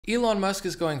Elon Musk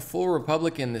is going full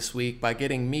Republican this week by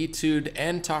getting Me Too'd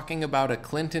and talking about a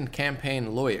Clinton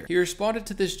campaign lawyer. He responded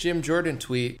to this Jim Jordan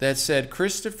tweet that said,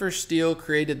 Christopher Steele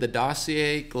created the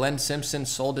dossier, Glenn Simpson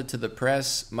sold it to the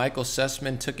press, Michael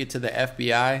Sussman took it to the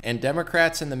FBI, and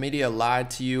Democrats and the media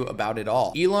lied to you about it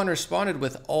all. Elon responded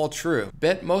with all true.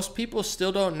 Bet most people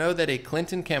still don't know that a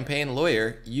Clinton campaign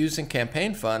lawyer, using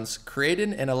campaign funds,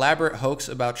 created an elaborate hoax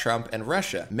about Trump and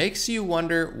Russia. Makes you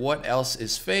wonder what else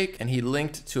is fake, and he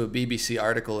linked to a BBC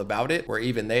article about it, where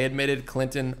even they admitted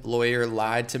Clinton lawyer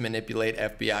lied to manipulate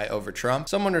FBI over Trump.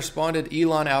 Someone responded,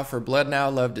 Elon out for blood now,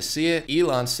 love to see it.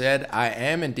 Elon said, I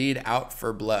am indeed out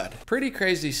for blood. Pretty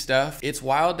crazy stuff. It's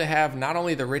wild to have not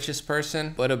only the richest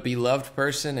person, but a beloved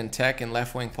person in tech and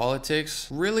left-wing politics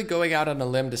really going out on a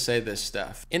limb to say this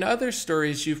stuff. In other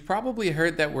stories, you've probably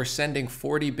heard that we're sending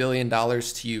 $40 billion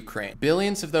to Ukraine.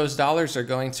 Billions of those dollars are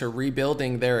going to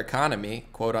rebuilding their economy,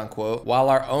 quote unquote, while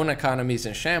our own economy's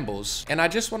in shambles. And I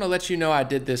just want to let you know I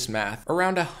did this math.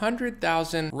 Around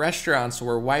 100,000 restaurants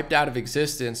were wiped out of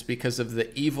existence because of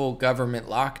the evil government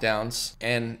lockdowns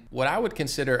and what I would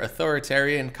consider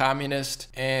authoritarian, communist,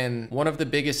 and one of the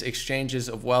biggest exchanges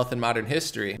of wealth in modern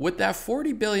history. With that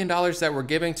 $40 billion that we're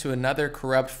giving to another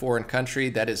corrupt foreign country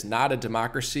that is not a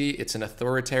democracy, it's an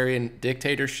authoritarian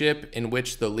dictatorship in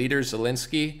which the leader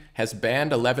Zelensky has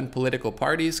banned 11 political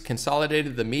parties,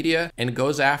 consolidated the media, and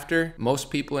goes after most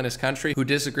people in his country who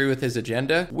disagree with his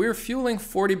agenda, we're fueling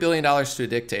 $40 billion to a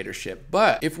dictatorship.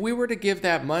 But if we were to give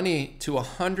that money to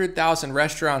 100,000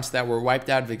 restaurants that were wiped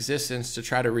out of existence to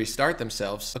try to restart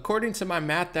themselves, according to my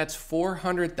math, that's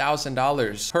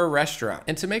 $400,000 per restaurant.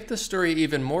 And to make the story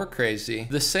even more crazy,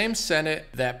 the same Senate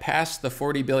that passed the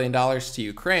 $40 billion to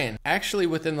Ukraine actually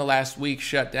within the last week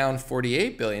shut down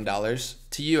 $48 billion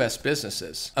to U.S.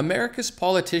 businesses. America's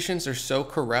politicians are so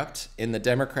corrupt in the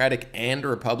Democratic and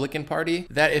Republican Party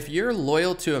that if you're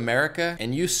loyal to America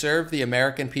and you serve the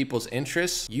American people's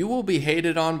interests, you will be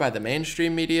hated on by the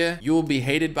mainstream media, you will be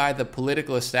hated by the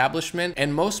political establishment,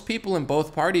 and most people in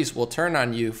both parties will turn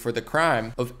on you for the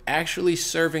crime of actually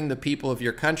serving the people of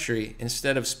your country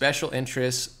instead of special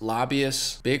interests,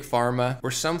 lobbyists, big pharma,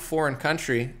 or some foreign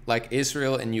country like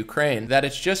Israel and Ukraine that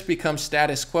it's just become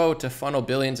status quo to funnel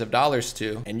billions of dollars to,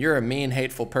 and you're a mean,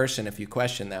 hateful person if you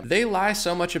question them. They lie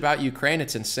so much about Ukraine,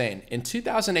 it's insane. In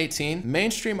 2018,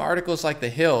 mainstream articles like The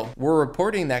Hill were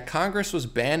reporting that Congress was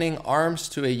banning arms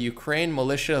to a Ukraine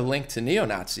militia linked to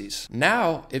neo-Nazis.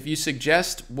 Now, if you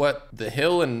suggest what The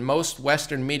Hill and most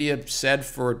Western media said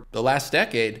for the last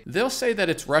decade, they'll say that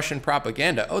it's Russian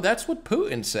propaganda. Oh, that's what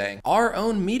Putin's saying. Our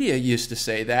own media used to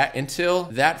say that until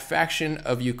that faction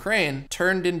of Ukraine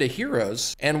turned into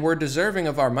heroes and were deserving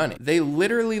of our money. They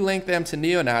literally linked them to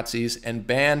neo-Nazis and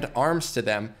banned arms to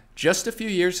them just a few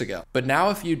years ago. But now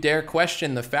if you dare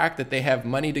question the fact that they have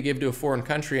money to give to a foreign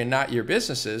country and not your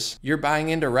businesses, you're buying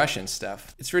into Russian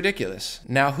stuff. It's ridiculous.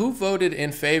 Now, who voted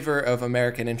in favor of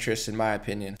American interests, in my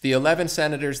opinion? The 11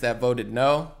 senators that voted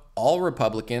no, all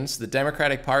Republicans. The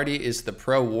Democratic Party is the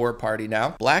pro-war party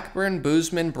now. Blackburn,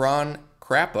 Boozman, Braun,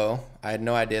 Crapo. I had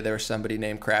no idea there was somebody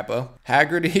named Crapo.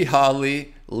 Haggerty,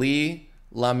 Hawley, Lee,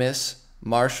 Lummis,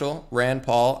 Marshall, Rand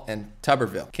Paul, and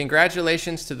Tuberville.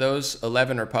 Congratulations to those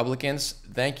 11 Republicans.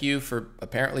 Thank you for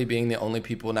apparently being the only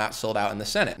people not sold out in the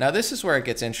Senate. Now, this is where it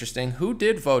gets interesting. Who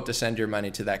did vote to send your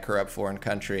money to that corrupt foreign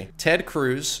country? Ted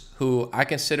Cruz, who I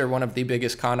consider one of the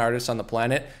biggest con artists on the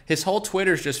planet. His whole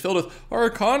Twitter is just filled with, our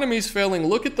economy's failing.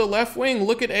 Look at the left wing.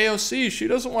 Look at AOC. She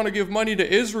doesn't want to give money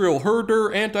to Israel.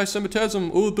 Herder,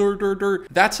 anti-Semitism. Ooh, der.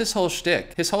 That's his whole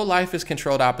shtick. His whole life is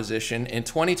controlled opposition. In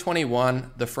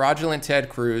 2021, the fraudulent Ted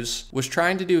Cruz was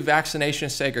trying to do vaccination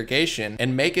segregation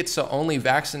and make it so only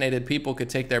vaccinated people could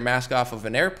take their mask off of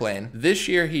an airplane. This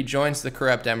year, he joins the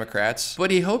corrupt Democrats, but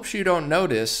he hopes you don't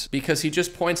notice because he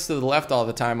just points to the left all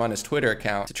the time on his Twitter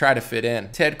account to try to fit in.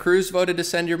 Ted Cruz voted to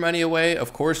send your money away.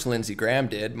 Of course, Lindsey Graham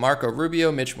did. Marco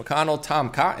Rubio, Mitch McConnell, Tom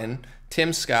Cotton,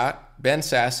 Tim Scott, Ben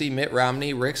Sasse, Mitt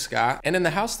Romney, Rick Scott. And in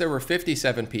the House, there were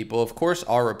 57 people, of course,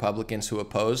 all Republicans who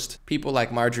opposed. People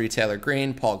like Marjorie Taylor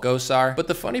Greene, Paul Gosar. But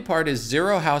the funny part is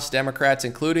 0 House Democrats,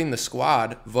 including the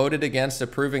Squad, voted against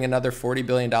approving another $40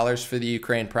 billion for the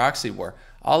Ukraine proxy war.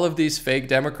 All of these fake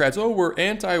Democrats, oh, we're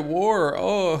anti-war,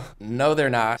 oh. No, they're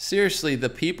not. Seriously, the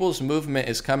people's movement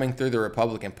is coming through the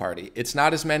Republican Party. It's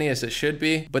not as many as it should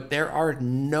be, but there are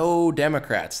no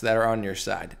Democrats that are on your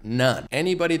side. None.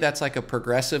 Anybody that's like a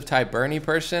progressive type Bernie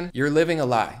person, you're living a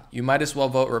lie. You might as well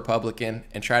vote Republican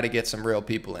and try to get some real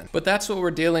people in. But that's what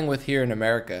we're dealing with here in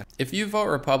America. If you vote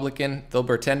Republican, they'll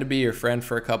pretend to be your friend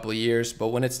for a couple of years, but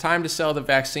when it's time to sell the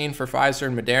vaccine for Pfizer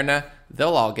and Moderna,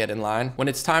 they'll all get in line. When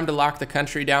it's time to lock the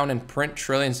country down and print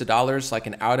trillions of dollars like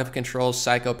an out-of-control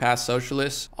psychopath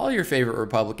socialist, all your favorite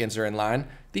Republicans are in line.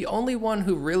 The only one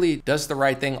who really does the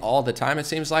right thing all the time, it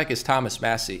seems like, is Thomas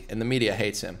Massie, and the media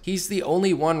hates him. He's the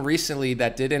only one recently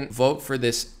that didn't vote for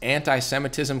this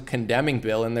anti-Semitism condemning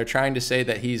bill, and they're trying to say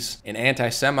that he's an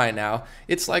anti-Semite now.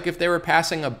 It's like if they were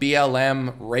passing a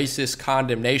BLM racist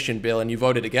condemnation bill and you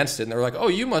voted against it, and they're like, oh,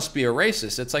 you must be a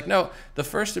racist. It's like, no, the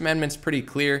First Amendment's pretty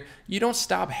clear. You don't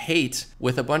stop hate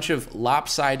with a bunch of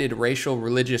lopsided racial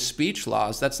religious speech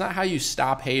laws. That's not how you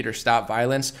stop hate or stop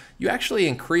violence. You actually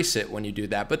increase it when you do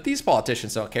that. But these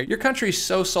politicians don't care. Your country's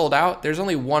so sold out, there's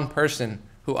only one person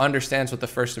who understands what the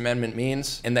First Amendment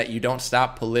means, and that you don't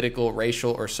stop political,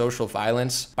 racial, or social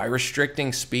violence by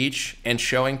restricting speech and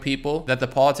showing people that the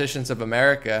politicians of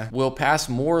America will pass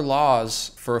more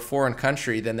laws for a foreign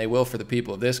country than they will for the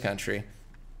people of this country.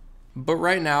 But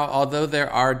right now, although there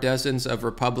are dozens of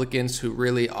Republicans who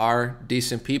really are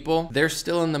decent people, they're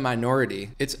still in the minority.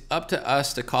 It's up to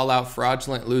us to call out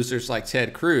fraudulent losers like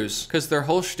Ted Cruz, because their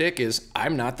whole shtick is,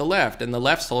 I'm not the left, and the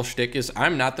left's whole shtick is,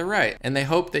 I'm not the right. And they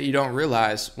hope that you don't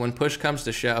realize, when push comes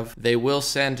to shove, they will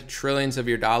send trillions of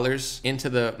your dollars into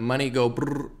the money go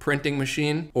brrr printing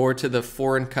machine or to the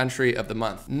foreign country of the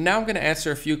month. Now I'm going to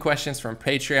answer a few questions from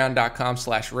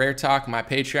patreon.com/raretalk, my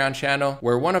Patreon channel,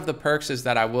 where one of the perks is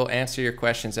that I will answer your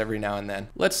questions every now and then.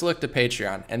 Let's look to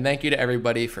Patreon, and thank you to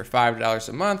everybody for $5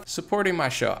 a month supporting my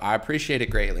show. I appreciate it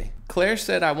greatly. Claire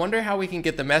said, I wonder how we can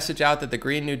get the message out that the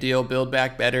Green New Deal, Build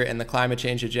Back Better, and the climate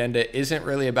change agenda isn't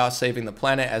really about saving the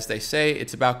planet as they say.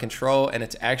 It's about control, and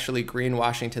it's actually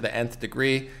greenwashing to the nth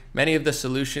degree. Many of the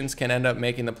solutions can end up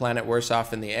making the planet worse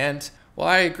off in the end. Well,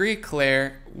 I agree,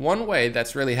 Claire. One way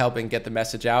that's really helping get the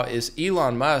message out is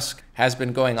Elon Musk has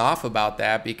been going off about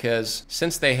that, because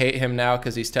since they hate him now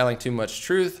because he's telling too much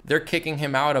truth, they're kicking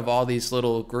him out of all these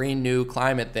little green new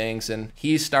climate things, and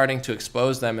he's starting to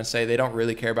expose them and say they don't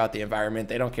really care about the environment,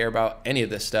 they don't care about any of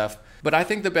this stuff. But I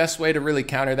think the best way to really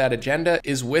counter that agenda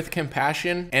is with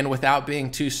compassion and without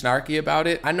being too snarky about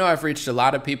it. I know I've reached a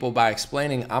lot of people by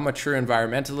explaining I'm a true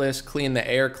environmentalist, clean the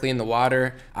air, clean the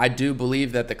water. I do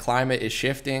believe that the climate is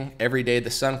shifting. Every day the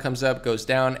sun comes up, goes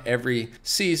down, every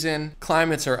season.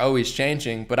 Climates are always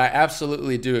changing, but I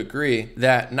absolutely do agree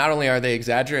that not only are they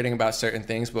exaggerating about certain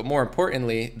things, but more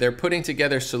importantly, they're putting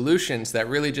together solutions that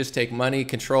really just take money,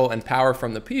 control, and power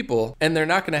from the people, and they're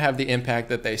not going to have the impact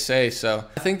that they say. So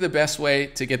I think the best way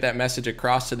to get that message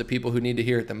across to the people who need to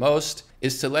hear it the most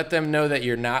is to let them know that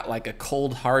you're not like a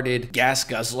cold-hearted gas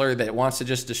guzzler that wants to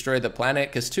just destroy the planet,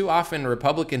 because too often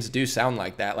Republicans do sound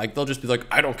like that. Like, they'll just be like,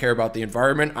 I don't care about the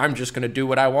environment, I'm just going to do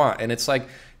what I want. And it's like,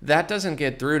 that doesn't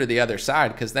get through to the other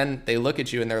side, because then they look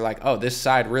at you and they're like, oh, this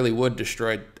side really would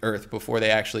destroy Earth before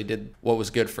they actually did what was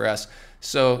good for us.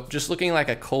 So just looking like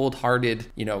a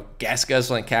cold-hearted,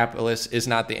 gas-guzzling capitalist is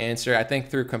not the answer. I think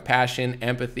through compassion,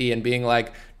 empathy, and being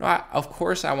like, no, of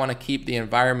course I want to keep the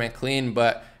environment clean,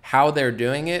 but how they're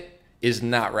doing it is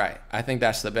not right. I think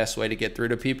that's the best way to get through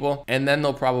to people, and then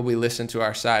they'll probably listen to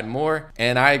our side more.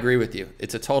 And I agree with you.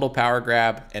 It's a total power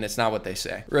grab, and it's not what they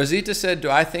say. Rosita said,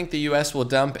 do I think the US will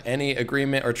dump any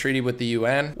agreement or treaty with the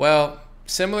UN? Well,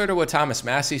 similar to what Thomas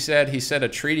Massie said, he said a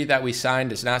treaty that we signed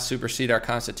does not supersede our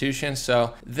Constitution.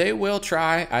 So they will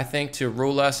try, I think, to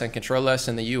rule us and control us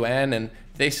in the UN. And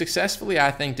they successfully,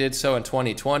 I think, did so in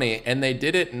 2020. And they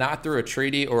did it not through a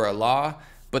treaty or a law,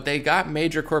 but they got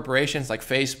major corporations like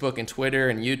Facebook and Twitter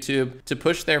and YouTube to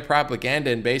push their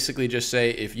propaganda and basically just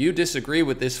say, if you disagree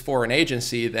with this foreign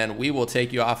agency, then we will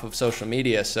take you off of social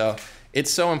media. So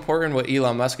it's so important what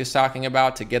Elon Musk is talking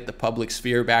about to get the public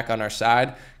sphere back on our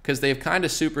side, because they've kind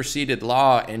of superseded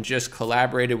law and just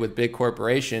collaborated with big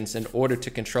corporations in order to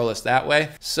control us that way.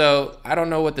 So I don't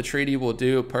know what the treaty will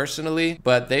do personally,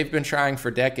 but they've been trying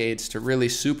for decades to really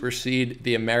supersede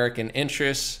the American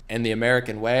interests and the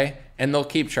American way, and they'll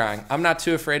keep trying. I'm not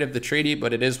too afraid of the treaty,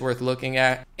 but it is worth looking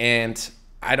at, and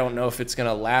I don't know if it's going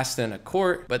to last in a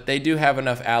court, but they do have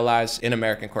enough allies in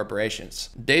American corporations.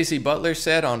 Daisy Butler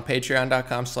said on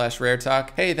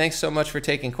patreon.com/raretalk, hey, thanks so much for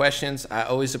taking questions. I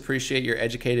always appreciate your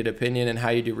educated opinion and how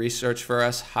you do research for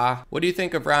us. Ha. What do you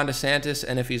think of Ron DeSantis,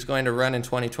 and if he's going to run in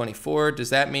 2024, does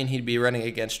that mean he'd be running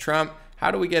against Trump? How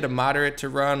do we get a moderate to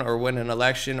run or win an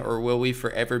election, or will we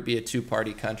forever be a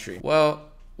two-party country? Well,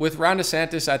 with Ron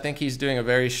DeSantis, I think he's doing a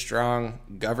very strong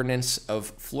governance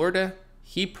of Florida.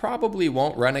 He probably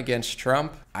won't run against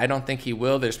Trump. I don't think he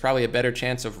will. There's probably a better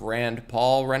chance of Rand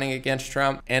Paul running against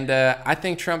Trump. And I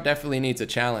think Trump definitely needs a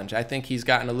challenge. I think he's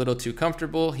gotten a little too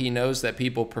comfortable. He knows that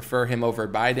people prefer him over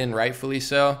Biden, rightfully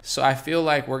so. So I feel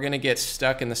like we're going to get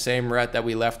stuck in the same rut that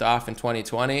we left off in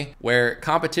 2020, where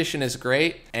competition is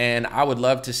great. And I would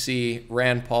love to see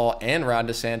Rand Paul and Ron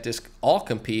DeSantis all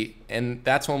compete. And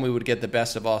that's when we would get the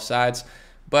best of all sides.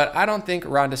 But I don't think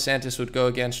Ron DeSantis would go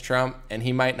against Trump, and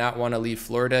he might not want to leave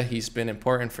Florida. He's been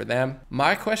important for them.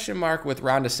 My question mark with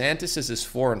Ron DeSantis is his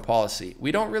foreign policy.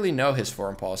 We don't really know his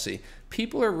foreign policy.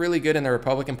 People are really good in the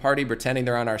Republican Party pretending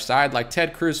they're on our side, like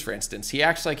Ted Cruz, for instance. He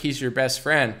acts like he's your best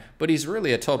friend, but he's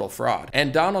really a total fraud.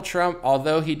 And Donald Trump,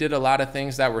 although he did a lot of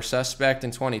things that were suspect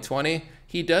in 2020,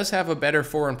 he does have a better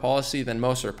foreign policy than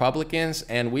most Republicans,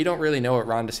 and we don't really know what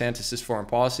Ron DeSantis' foreign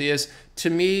policy is. To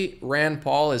me, Rand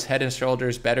Paul is head and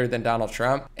shoulders better than Donald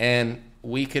Trump, and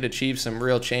we could achieve some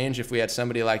real change if we had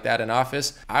somebody like that in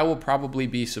office. I will probably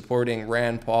be supporting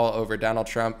Rand Paul over Donald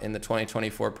Trump in the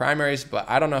 2024 primaries, but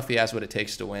I don't know if he has what it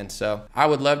takes to win. So I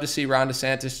would love to see Ron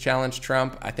DeSantis challenge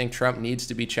Trump. I think Trump needs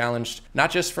to be challenged, not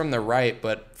just from the right,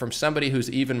 but from somebody who's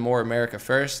even more America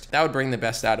first. That would bring the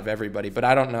best out of everybody, but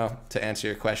I don't know, to answer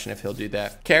your question, if he'll do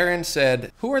that. Karen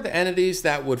said, who are the entities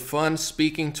that would fund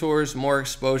speaking tours, more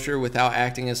exposure without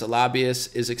acting as a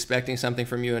lobbyist, is expecting something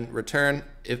from you in return?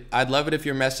 I'd love it if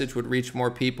your message would reach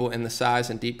more people in the size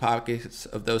and deep pockets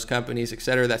of those companies,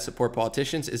 etc., that support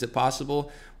politicians. Is it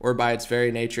possible, or by its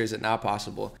very nature, is it not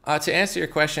possible? To answer your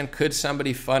question, could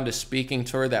somebody fund a speaking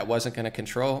tour that wasn't going to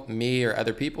control me or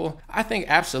other people? I think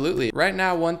absolutely. Right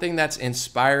now, one thing that's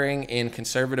inspiring in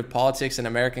conservative politics and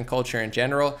American culture in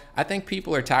general, I think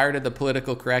people are tired of the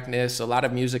political correctness. A lot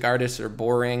of music artists are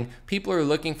boring. People are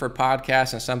looking for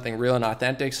podcasts and something real and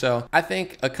authentic. So I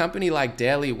think a company like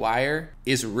Daily Wire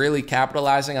is really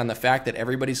capitalizing on the fact that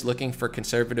everybody's looking for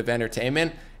conservative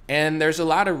entertainment. And there's a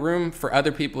lot of room for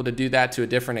other people to do that to a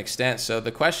different extent. So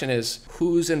the question is,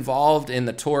 who's involved in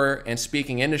the tour and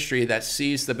speaking industry that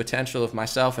sees the potential of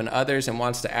myself and others and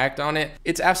wants to act on it?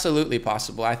 It's absolutely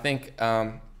possible. I think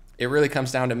it really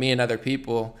comes down to me and other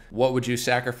people. What would you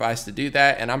sacrifice to do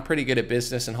that? And I'm pretty good at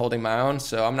business and holding my own,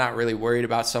 so I'm not really worried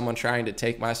about someone trying to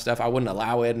take my stuff. I wouldn't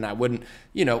allow it, and I wouldn't,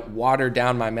 water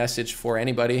down my message for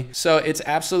anybody. So it's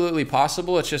absolutely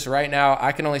possible. It's just right now,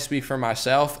 I can only speak for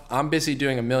myself. I'm busy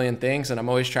doing a million things, and I'm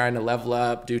always trying to level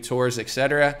up, do tours,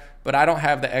 etc. But I don't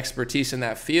have the expertise in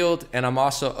that field, and I'm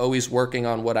also always working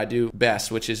on what I do best,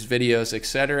 which is videos,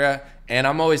 etc. And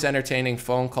I'm always entertaining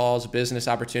phone calls, business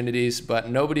opportunities, but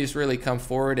nobody's really come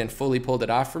forward and fully pulled it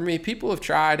off for me. People have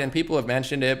tried and people have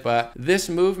mentioned it, but this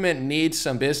movement needs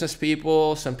some business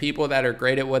people, some people that are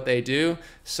great at what they do.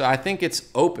 So I think it's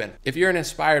open. If you're an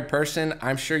inspired person,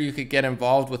 I'm sure you could get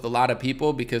involved with a lot of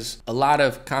people, because a lot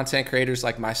of content creators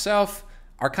like myself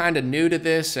are kind of new to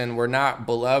this, and we're not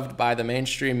beloved by the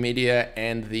mainstream media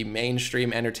and the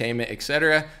mainstream entertainment,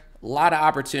 etc. A lot of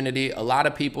opportunity, a lot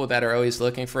of people that are always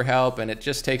looking for help, and it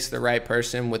just takes the right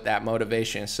person with that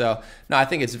motivation. So no, I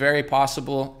think it's very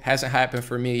possible. Hasn't happened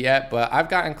for me yet, but I've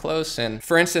gotten close. And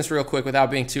for instance, real quick,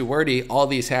 without being too wordy, all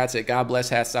these hats at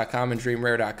godblesshats.com and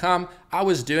dreamrare.com, I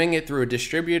was doing it through a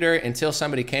distributor until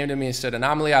somebody came to me and said,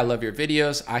 Anomaly, I love your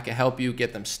videos. I can help you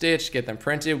get them stitched, get them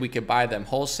printed. We could buy them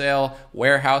wholesale,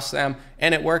 warehouse them.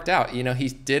 And it worked out. He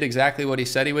did exactly what he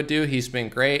said he would do. He's been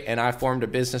great. And I formed a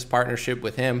business partnership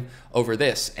with him over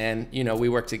this. And, we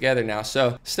work together now.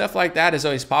 So stuff like that is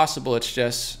always possible. It's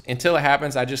just, until it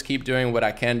happens, I just keep doing what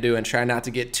I can do and try not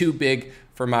to get too big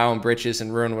for my own britches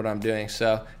and ruin what I'm doing.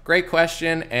 So great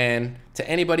question. And to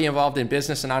anybody involved in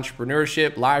business and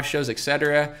entrepreneurship, live shows,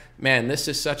 etc., man, this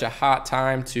is such a hot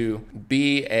time to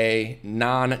be a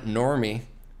non-normie,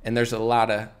 and there's a lot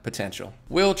of potential.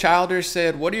 Will Childer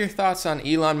said, what are your thoughts on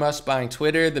Elon Musk buying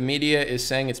Twitter? The media is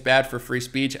saying it's bad for free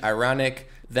speech. Ironic.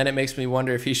 Then it makes me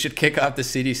wonder if he should kick off the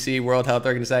CDC, World Health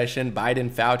Organization, Biden,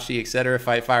 Fauci, etc.,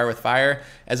 fight fire with fire.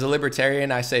 As a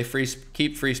libertarian, I say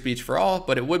keep free speech for all,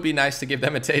 but it would be nice to give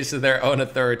them a taste of their own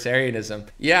authoritarianism.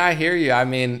 Yeah, I hear you. I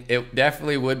mean, it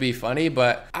definitely would be funny,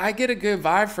 but I get a good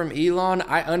vibe from Elon.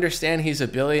 I understand he's a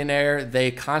billionaire.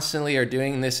 They constantly are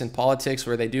doing this in politics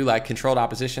where they do like controlled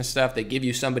opposition stuff. They give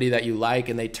you somebody that you like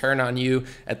and they turn on you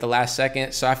at the last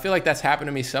second. So I feel like that's happened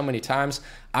to me so many times.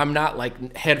 I'm not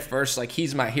like head first, like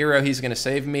he's my hero, he's gonna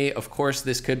save me. Of course,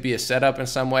 this could be a setup in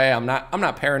some way. I'm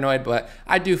not paranoid, but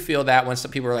I do feel that when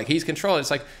some people are like, he's controlled,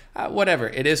 it's like, whatever,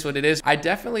 it is what it is. I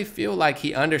definitely feel like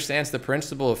he understands the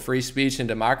principle of free speech and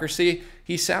democracy.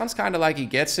 He sounds kind of like he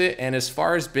gets it. And as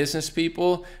far as business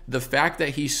people, the fact that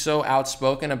he's so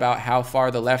outspoken about how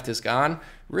far the left has gone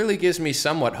really gives me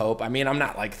somewhat hope. I mean, I'm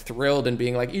not like thrilled and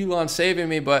being like, Elon's saving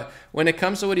me, but when it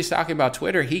comes to what he's talking about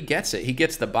Twitter, he gets it. He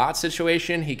gets the bot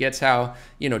situation. He gets how,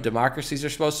 democracies are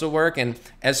supposed to work. And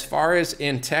as far as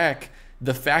in tech,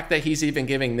 the fact that he's even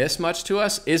giving this much to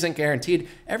us isn't guaranteed.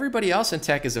 Everybody else in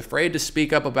tech is afraid to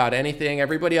speak up about anything.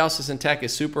 Everybody else in tech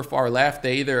is super far left.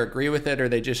 They either agree with it or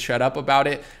they just shut up about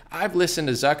it. I've listened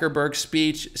to Zuckerberg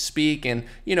speak, and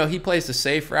he plays the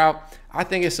safe route. I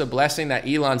think it's a blessing that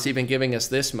Elon's even giving us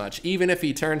this much. Even if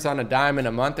he turns on a dime in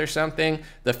a month or something,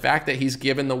 the fact that he's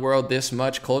given the world this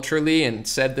much culturally and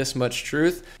said this much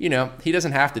truth, he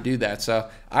doesn't have to do that. So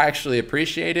I actually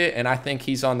appreciate it, and I think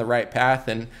he's on the right path.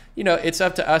 And, it's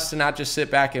up to us to not just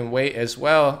sit back and wait as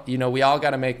well. We all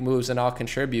got to make moves and all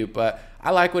contribute, but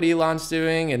I like what Elon's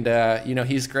doing, and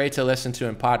he's great to listen to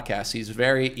in podcasts. He's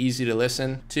very easy to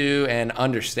listen to and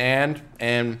understand,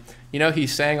 and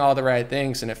he's saying all the right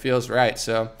things, and it feels right.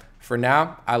 So for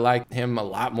now, I like him a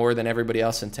lot more than everybody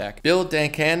else in tech. Bill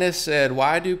Dancanis said,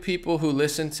 why do people who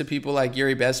listen to people like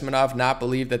Yuri Bezmenov not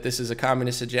believe that this is a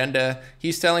communist agenda?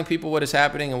 He's telling people what is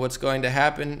happening and what's going to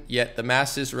happen, yet the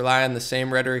masses rely on the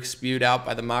same rhetoric spewed out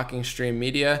by the mocking stream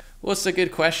media. Well, it's a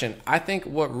good question. I think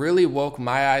what really woke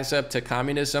my eyes up to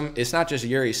communism, it's not just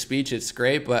Yuri's speech, it's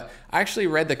great, but I actually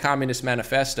read the Communist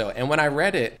Manifesto. And when I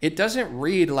read it, it doesn't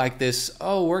read like this,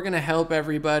 oh, we're going to help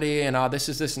everybody, and this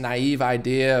is this naive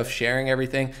idea of sharing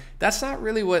everything. That's not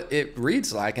really what it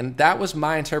reads like. And that was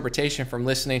my interpretation from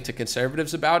listening to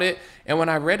conservatives about it. And when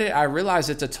I read it, I realized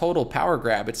it's a total power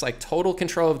grab. It's like total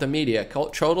control of the media,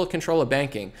 total control of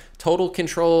banking, total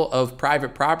control of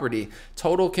private property,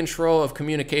 total control of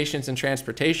communications and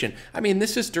transportation. I mean,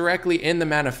 this is directly in the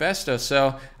manifesto.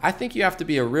 So I think you have to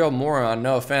be a real moron,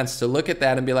 no offense, to look at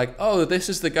that and be like, oh, this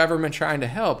is the government trying to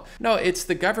help. No, it's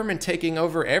the government taking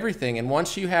over everything. And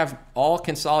once you have all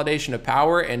consolidation of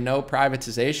power and no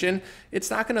privatization, it's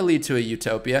not going to lead to a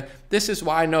utopia. This is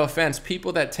why, no offense,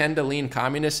 people that tend to lean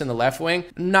communist in the left wing,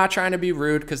 not trying to be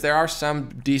rude, because there are some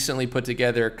decently put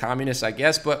together communists, I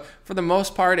guess, but for the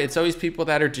most part, it's always people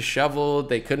that are disheveled.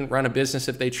 They couldn't run a business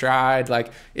if they tried.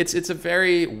 Like, it's a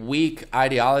very weak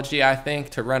ideology, I think,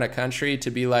 to run a country, to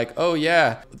be like, oh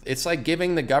yeah, it's like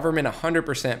giving the government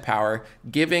 100% power,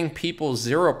 giving people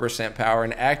 0% power,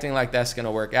 and acting like that's going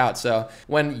to work out. So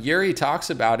when Yuri talks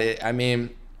about it, I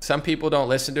mean, some people don't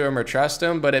listen to him or trust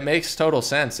him, but it makes total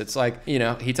sense. It's like,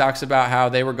 he talks about how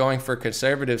they were going for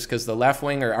conservatives because the left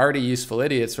wing are already useful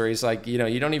idiots, where he's like, you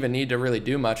don't even need to really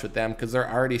do much with them because they're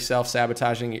already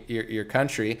self-sabotaging your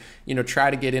country. Try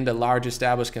to get into large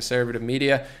established conservative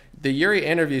media. The Yuri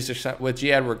interviews with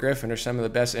G. Edward Griffin are some of the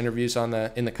best interviews in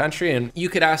the country. And you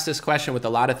could ask this question with a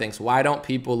lot of things. Why don't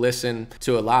people listen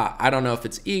to a lot? I don't know if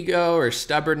it's ego or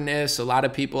stubbornness. A lot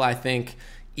of people, I think,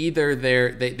 either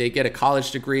they get a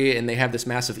college degree and they have this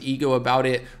massive ego about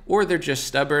it, or they're just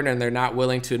stubborn and they're not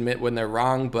willing to admit when they're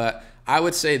wrong. But I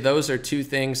would say those are two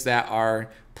things that are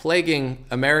plaguing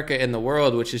America and the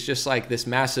world, which is just like this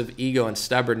massive ego and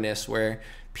stubbornness where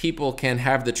people can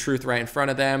have the truth right in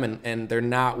front of them and they're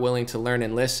not willing to learn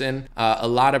and listen. A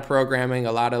lot of programming,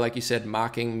 a lot of, like you said,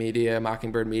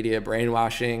 mockingbird media,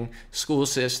 brainwashing, school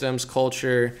systems,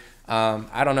 culture.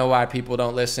 I don't know why people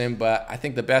don't listen, but I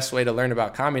think the best way to learn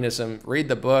about communism, read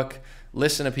the book,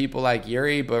 listen to people like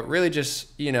Yuri, but really just,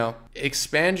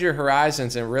 expand your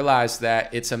horizons and realize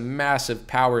that it's a massive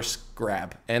power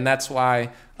grab. And that's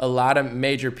why a lot of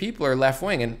major people are left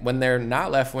wing. And when they're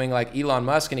not left wing, like Elon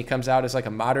Musk, and he comes out as like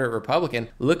a moderate Republican,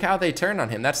 look how they turn on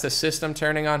him. That's the system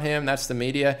turning on him. That's the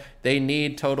media. They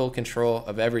need total control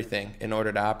of everything in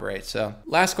order to operate. So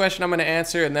last question I'm going to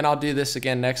answer, and then I'll do this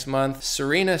again next month.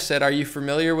 Serena said, are you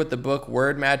familiar with the book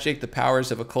Word Magic, The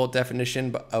Powers of Occult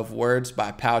Definition of Words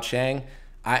by Pao Chang?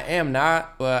 I am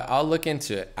not, but I'll look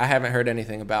into it. I haven't heard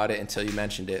anything about it until you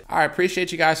mentioned it. All right,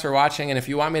 appreciate you guys for watching. And if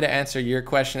you want me to answer your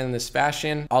question in this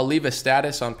fashion, I'll leave a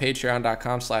status on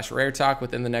patreon.com/raretalk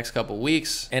within the next couple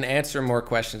weeks and answer more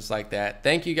questions like that.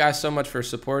 Thank you guys so much for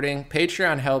supporting.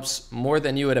 Patreon helps more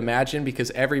than you would imagine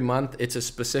because every month it's a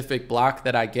specific block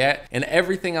that I get and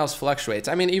everything else fluctuates.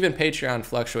 I mean, even Patreon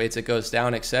fluctuates, it goes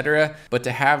down, etc. But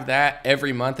to have that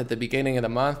every month at the beginning of the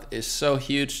month is so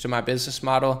huge to my business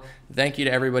model. Thank you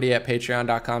to everybody at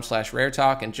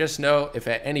patreon.com/raretalk. And just know, if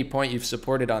at any point you've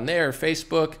supported on there or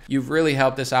Facebook, you've really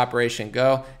helped this operation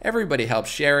go. Everybody helps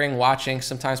sharing, watching.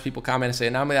 Sometimes people comment and say,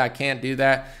 "Normally I can't do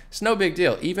that." It's no big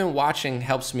deal. Even watching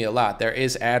helps me a lot. There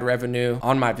is ad revenue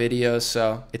on my videos,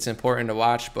 so it's important to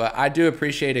watch. But I do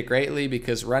appreciate it greatly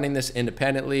because running this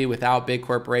independently without big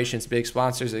corporations, big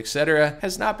sponsors, etc.,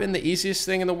 has not been the easiest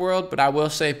thing in the world. But I will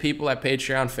say people at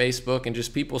Patreon, Facebook, and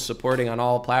just people supporting on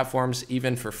all platforms,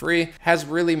 even for free, everybody has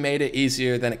really made it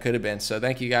easier than it could have been. So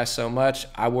thank you guys so much.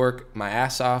 I work my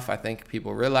ass off. I think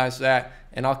people realize that,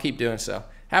 and I'll keep doing so.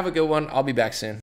 Have a good one. I'll be back soon.